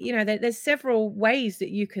think, there's several ways that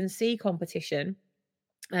you can see competition.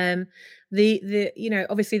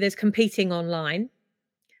 Obviously there's competing online,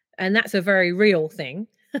 and that's a very real thing.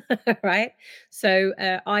 Right? So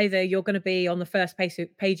either you're going to be on the first page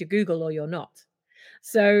of Google or you're not.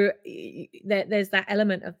 So there's that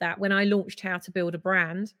element of that. When I launched How to Build a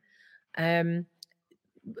Brand, on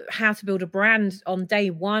day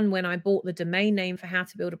one, when I bought the domain name for How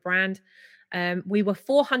to Build a Brand, we were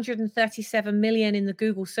 437 million in the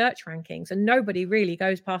Google search rankings, and nobody really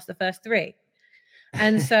goes past the first three.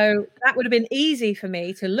 And so that would have been easy for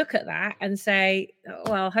me to look at that and say,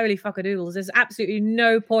 well, holy fuckadoodles, there's absolutely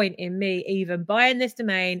no point in me even buying this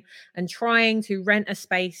domain and trying to rent a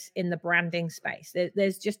space in the branding space.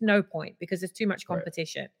 There's just no point because there's too much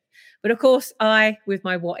competition. Right. But of course, I, with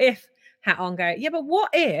my what if hat on, go, yeah, but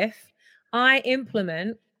what if I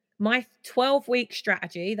implement my 12-week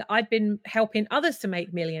strategy that I'd been helping others to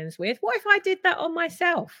make millions with? What if I did that on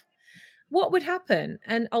myself? What would happen?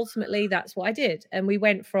 And ultimately, that's what I did. And we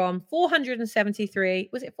went from 473,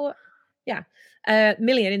 was it four? Yeah,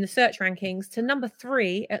 million in the search rankings to number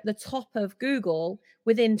 3 at the top of Google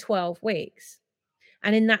within 12 weeks.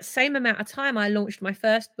 And in that same amount of time, I launched my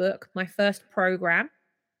first book, my first program,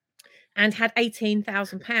 and had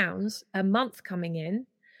 £18,000 a month coming in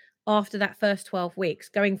after that first 12 weeks,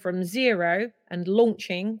 going from zero and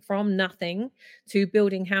launching from nothing to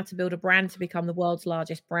building How to Build a Brand to become the world's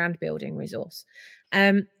largest brand building resource.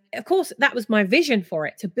 Of course, that was my vision for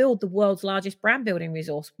it, to build the world's largest brand building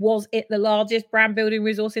resource. Was it the largest brand building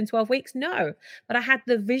resource in 12 weeks? No, but I had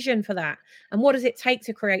the vision for that. And what does it take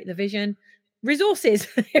to create the vision? Resources.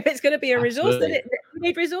 If it's going to be a resource, then we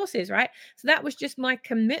need resources, right? So that was just my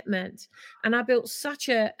commitment, and I built such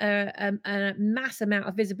a mass amount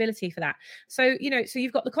of visibility for that. So so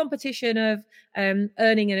you've got the competition of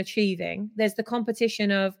earning and achieving. There's the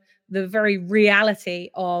competition of the very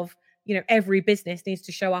reality of every business needs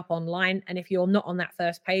to show up online, and if you're not on that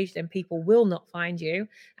first page, then people will not find you,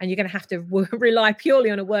 and you're going to have to rely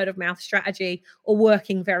purely on a word of mouth strategy or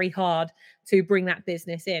working very hard to bring that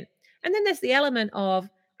business in. And then there's the element of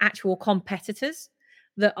actual competitors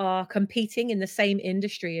that are competing in the same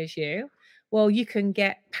industry as you. Well, you can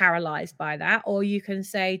get paralyzed by that, or you can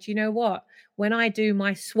say, do you know what? When I do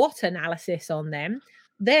my SWOT analysis on them,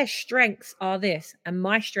 their strengths are this, and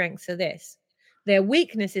my strengths are this. Their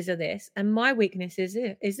weaknesses are this, and my weaknesses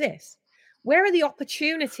is this. Where are the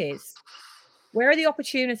opportunities? Where are the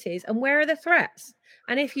opportunities, and where are the threats?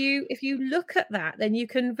 And if you look at that, then you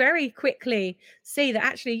can very quickly see that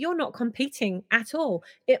actually you're not competing at all.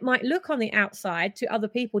 It might look on the outside to other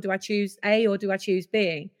people, do I choose A or do I choose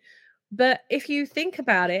B? But if you think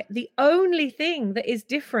about it, the only thing that is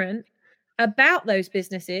different about those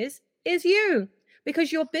businesses is you,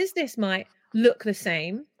 because your business might look the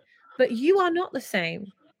same, but you are not the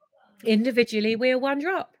same. Individually, we're one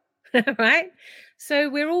drop, right? So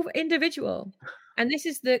we're all individual. And this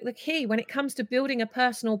is the key when it comes to building a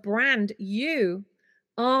personal brand. You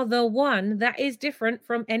are the one that is different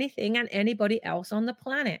from anything and anybody else on the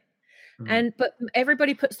planet. But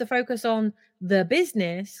everybody puts the focus on the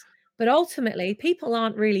business, but ultimately people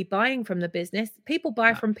aren't really buying from the business. People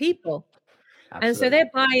buy from people. Absolutely. And so they're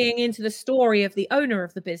buying into the story of the owner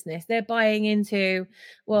of the business. They're buying into,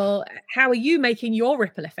 well, how are you making your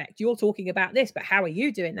ripple effect? You're talking about this, but how are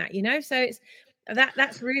you doing that? So it's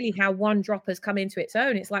that's really how One Drop has come into its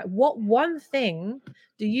own. It's like, what one thing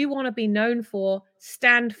do you want to be known for,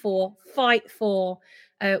 stand for, fight for?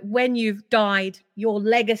 When you've died, your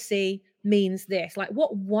legacy means this. Like,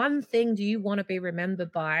 what one thing do you want to be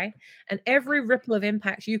remembered by? And every ripple of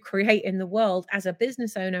impact you create in the world as a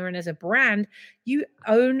business owner and as a brand, you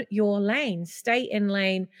own your lane. Stay in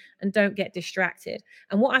lane and don't get distracted.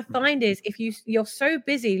 And what I find is, if you're so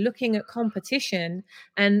busy looking at competition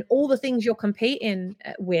and all the things you're competing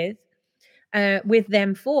with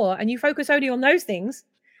them for, and you focus only on those things,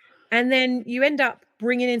 and then you end up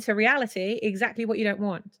bringing into reality exactly what you don't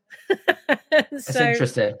want. That's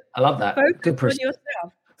interesting. I love that. Good on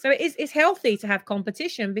yourself. So it's healthy to have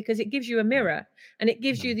competition, because it gives you a mirror and it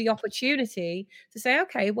gives you the opportunity to say,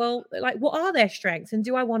 okay, well, like, what are their strengths, and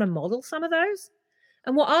do I want to model some of those?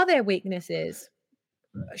 And what are their weaknesses?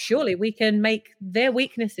 Surely we can make their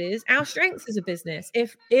weaknesses our strengths as a business,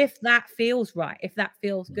 if that feels right, if that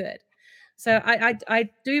feels good. So I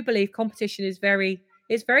do believe competition is very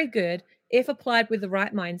good if applied with the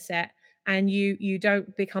right mindset, and you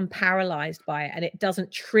don't become paralyzed by it, and it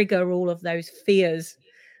doesn't trigger all of those fears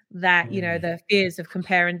that, the fears of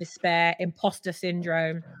compare and despair, imposter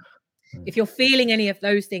syndrome. If you're feeling any of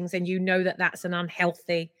those things, then that's an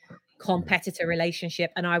unhealthy competitor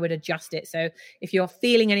relationship, and I would adjust it. So if you're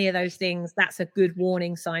feeling any of those things, that's a good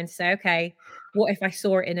warning sign to say, okay, what if I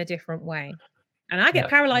saw it in a different way? And I get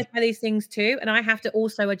paralyzed by these things too, and I have to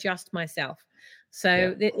also adjust myself.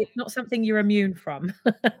 So it's not something you're immune from.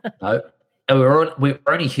 No, we're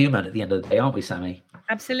only human at the end of the day, aren't we, Sammy?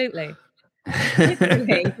 Absolutely.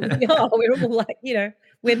 We're all like,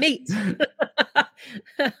 we're meat.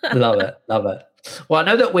 Love it. Well, I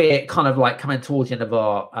know that we're kind of like coming towards the end of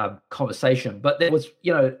our conversation, but there was,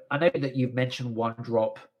 I know that you've mentioned One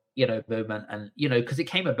Drop, movement, and, because it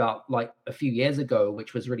came about like a few years ago,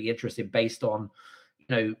 which was really interesting, based on,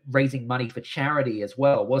 raising money for charity as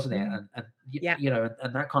well, wasn't it? And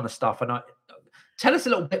and that kind of stuff. And tell us a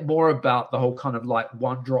little bit more about the whole kind of like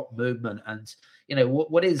One Drop movement, and,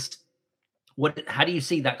 how do you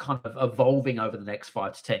see that kind of evolving over the next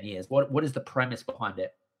 5 to 10 years? What is the premise behind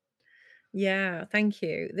it? Yeah, thank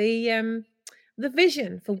you. The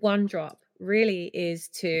vision for One Drop really is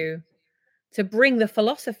to bring the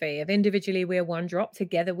philosophy of individually we're one drop,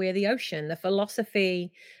 together we're the ocean, the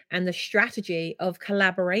philosophy and the strategy of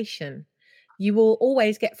collaboration. You will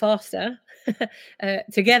always get faster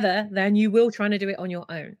together than you will trying to do it on your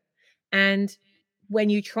own. And when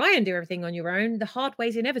you try and do everything on your own, the hard way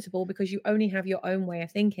is inevitable, because you only have your own way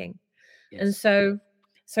of thinking. Yes. And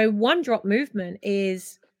so One Drop movement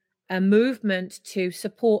is a movement to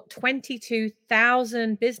support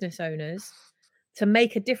 22,000 business owners to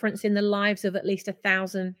make a difference in the lives of at least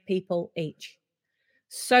 1,000 people each,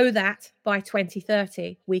 so that by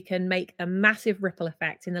 2030, we can make a massive ripple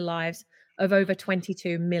effect in the lives of over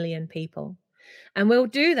 22 million people. And we'll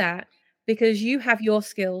do that because you have your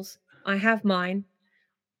skills, I have mine,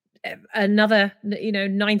 another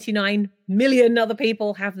 99 million other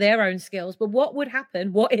people have their own skills. But what would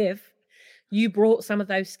happen? What if you brought some of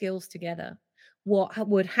those skills together? What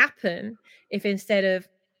would happen if, instead of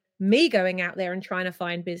me going out there and trying to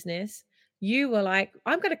find business, you were like,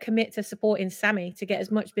 I'm going to commit to supporting Sammy to get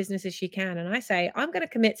as much business as she can, and I say, I'm going to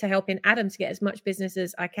commit to helping Adam to get as much business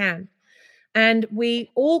as I can. And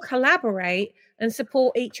we all collaborate and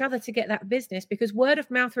support each other to get that business, because word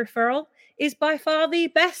of mouth referral is by far the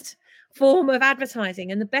best form of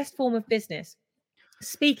advertising and the best form of business.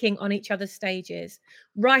 speaking on each other's stages,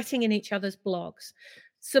 writing in each other's blogs,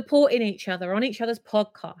 supporting each other on each other's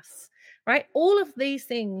podcasts, right? All of these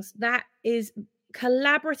things, that is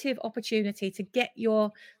collaborative opportunity to get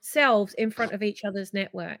yourselves in front of each other's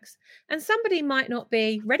networks. And somebody might not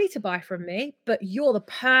be ready to buy from me, but you're the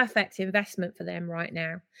perfect investment for them right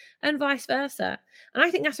now, and vice versa. And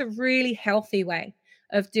I think that's a really healthy way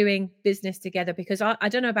of doing business together, because I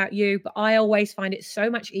don't know about you, but I always find it so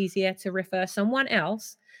much easier to refer someone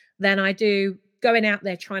else than I do going out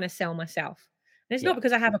there trying to sell myself. And it's not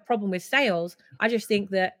because I have a problem with sales. I just think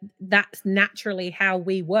that that's naturally how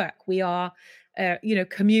we work. We are,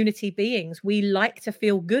 community beings. We like to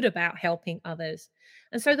feel good about helping others.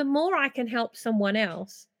 And so the more I can help someone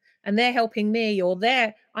else, and they're helping me, or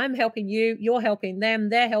I'm helping you, you're helping them,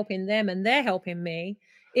 they're helping them, and they're helping me,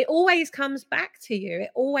 it always comes back to you.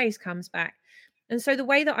 It always comes back. And so the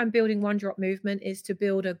way that I'm building One Drop Movement is to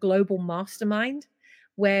build a global mastermind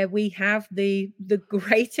where we have the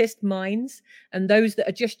greatest minds, and those that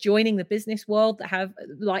are just joining the business world that have,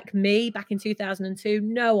 like me back in 2002,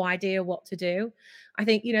 no idea what to do. I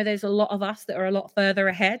think, there's a lot of us that are a lot further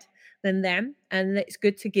ahead than them, and it's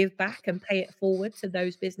good to give back and pay it forward to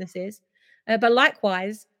those businesses. But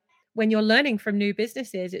likewise, when you're learning from new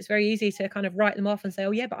businesses, it's very easy to kind of write them off and say,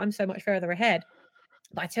 oh yeah, but I'm so much further ahead.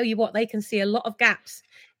 But I tell you what, they can see a lot of gaps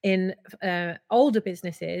in older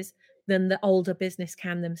businesses than the older business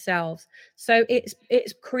can themselves. So it's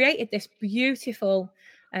created this beautiful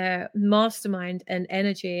mastermind and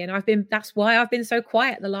energy. And that's why I've been so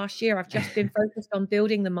quiet the last year. I've just been focused on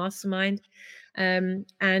building the mastermind.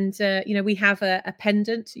 We have a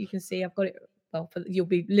pendant. You can see I've got it. Well, you'll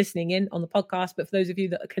be listening in on the podcast, but for those of you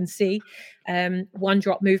that can see, One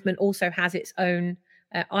Drop Movement also has its own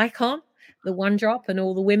icon, the One Drop, and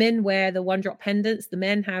all the women wear the One Drop pendants. The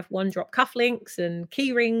men have One Drop cufflinks and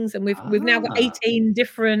key rings, and we've now got 18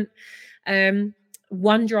 different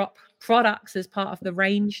One Drop products as part of the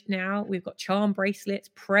range now. We've got charm bracelets,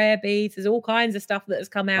 prayer beads. There's all kinds of stuff that has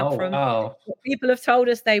come out from what people have told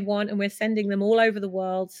us they want, and we're sending them all over the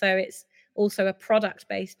world. So it's also a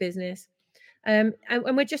product-based business. And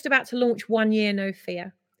we're just about to launch 1 Year No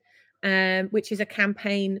Fear, which is a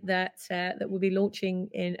campaign that we'll be launching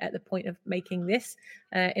at the point of making this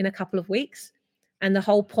in a couple of weeks. And the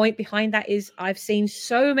whole point behind that is I've seen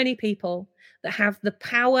so many people that have the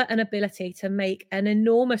power and ability to make an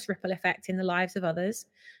enormous ripple effect in the lives of others.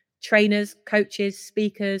 Trainers, coaches,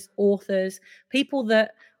 speakers, authors, people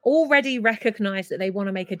that already recognize that they want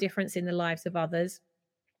to make a difference in the lives of others.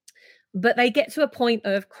 But they get to a point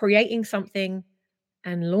of creating something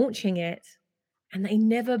and launching it, and they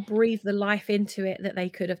never breathe the life into it that they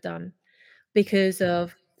could have done because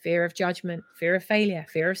of fear of judgment, fear of failure,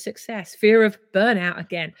 fear of success, fear of burnout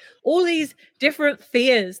again. All these different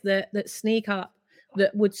fears that sneak up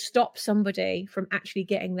that would stop somebody from actually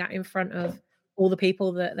getting that in front of all the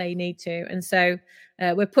people that they need to. And so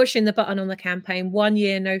we're pushing the button on the campaign. 1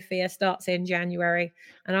 Year No Fear starts in January.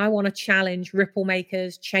 And I want to challenge ripple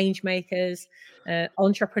makers, change makers,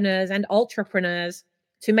 entrepreneurs and ultrapreneurs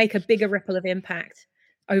to make a bigger ripple of impact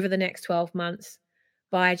over the next 12 months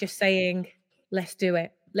by just saying, let's do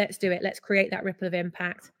it. Let's do it. Let's create that ripple of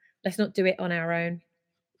impact. Let's not do it on our own.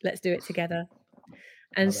 Let's do it together.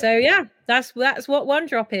 And so, yeah, that's what One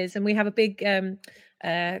Drop is. And we have a big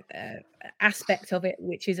aspect of it,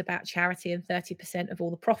 which is about charity, and 30% of all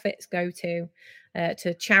the profits go to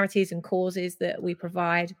charities and causes that we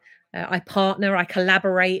provide. I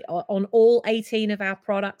collaborate on all 18 of our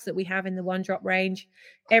products that we have in the One Drop range.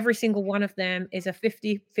 Every single one of them is a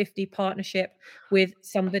 50-50 partnership with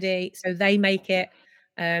somebody. So they make it,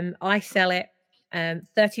 I sell it,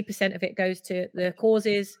 30% of it goes to the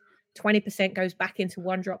causes, 20% goes back into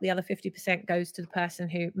One Drop, the other 50% goes to the person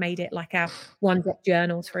who made it, like our One Drop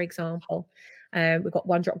journals, for example. We've got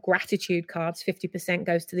One Drop gratitude cards, 50%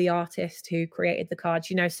 goes to the artist who created the cards,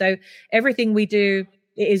 so everything we do,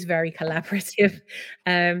 it is very collaborative.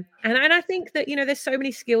 And I think that, there's so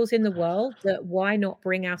many skills in the world that why not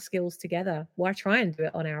bring our skills together? Why try and do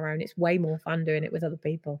it on our own? It's way more fun doing it with other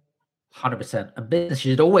people. 100%. And business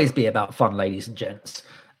should always be about fun, ladies and gents.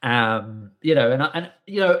 I've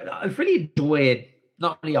really enjoyed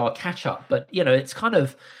not only our catch up, but, it's kind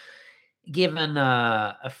of given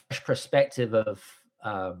a fresh perspective of,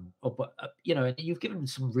 you've given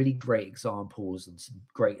some really great examples and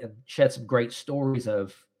shared some great stories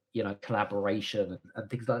of, collaboration and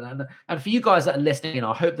things like that. And for you guys that are listening,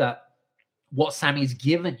 I hope that what Sammy's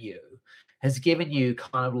given you has given you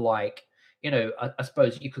kind of like, I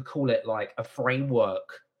suppose you could call it like a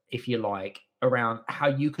framework, if you like, around how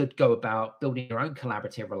you could go about building your own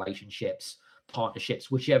collaborative relationships, partnerships,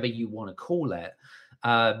 whichever you want to call it.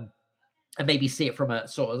 and maybe see it from a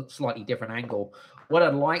sort of slightly different angle. What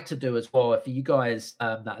I'd like to do as well, for you guys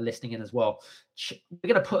that are listening in as well,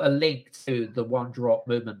 we're going to put a link to the One Drop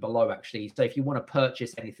movement below, actually. So if you want to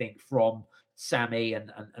purchase anything from Sammy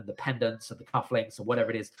and the pendants and the cufflinks or whatever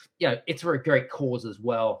it is, it's for a great cause as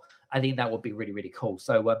well. I think that would be really, really cool.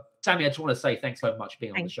 So, Sammy, I just want to say thanks so much for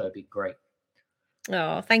being on the show. It'd been great.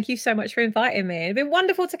 Oh, thank you so much for inviting me. It's been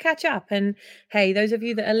wonderful to catch up. And hey, those of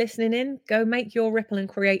you that are listening in, go make your ripple and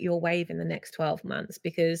create your wave in the next 12 months.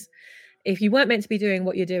 Because if you weren't meant to be doing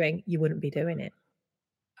what you're doing, you wouldn't be doing it.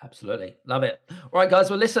 Absolutely. Love it. All right,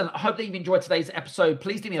 guys. Well, listen, I hope that you've enjoyed today's episode.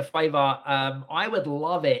 Please do me a favor. I would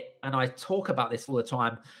love it. And I talk about this all the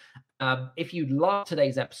time. If you love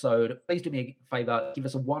today's episode, please do me a favor. Give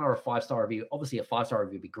us a 1 or a 5-star review. Obviously, a 5-star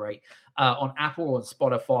review would be great. On Apple or on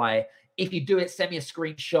Spotify. If you do it, send me a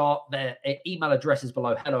screenshot. The email address is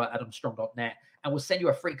below, hello@adamstrong.net. And we'll send you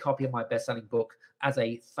a free copy of my best-selling book as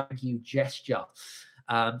a thank you gesture.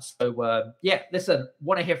 Listen,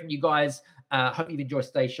 want to hear from you guys. Hope you've enjoyed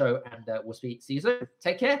today's show, and we'll see you soon.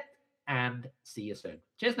 Take care and see you soon.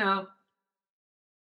 Cheers now.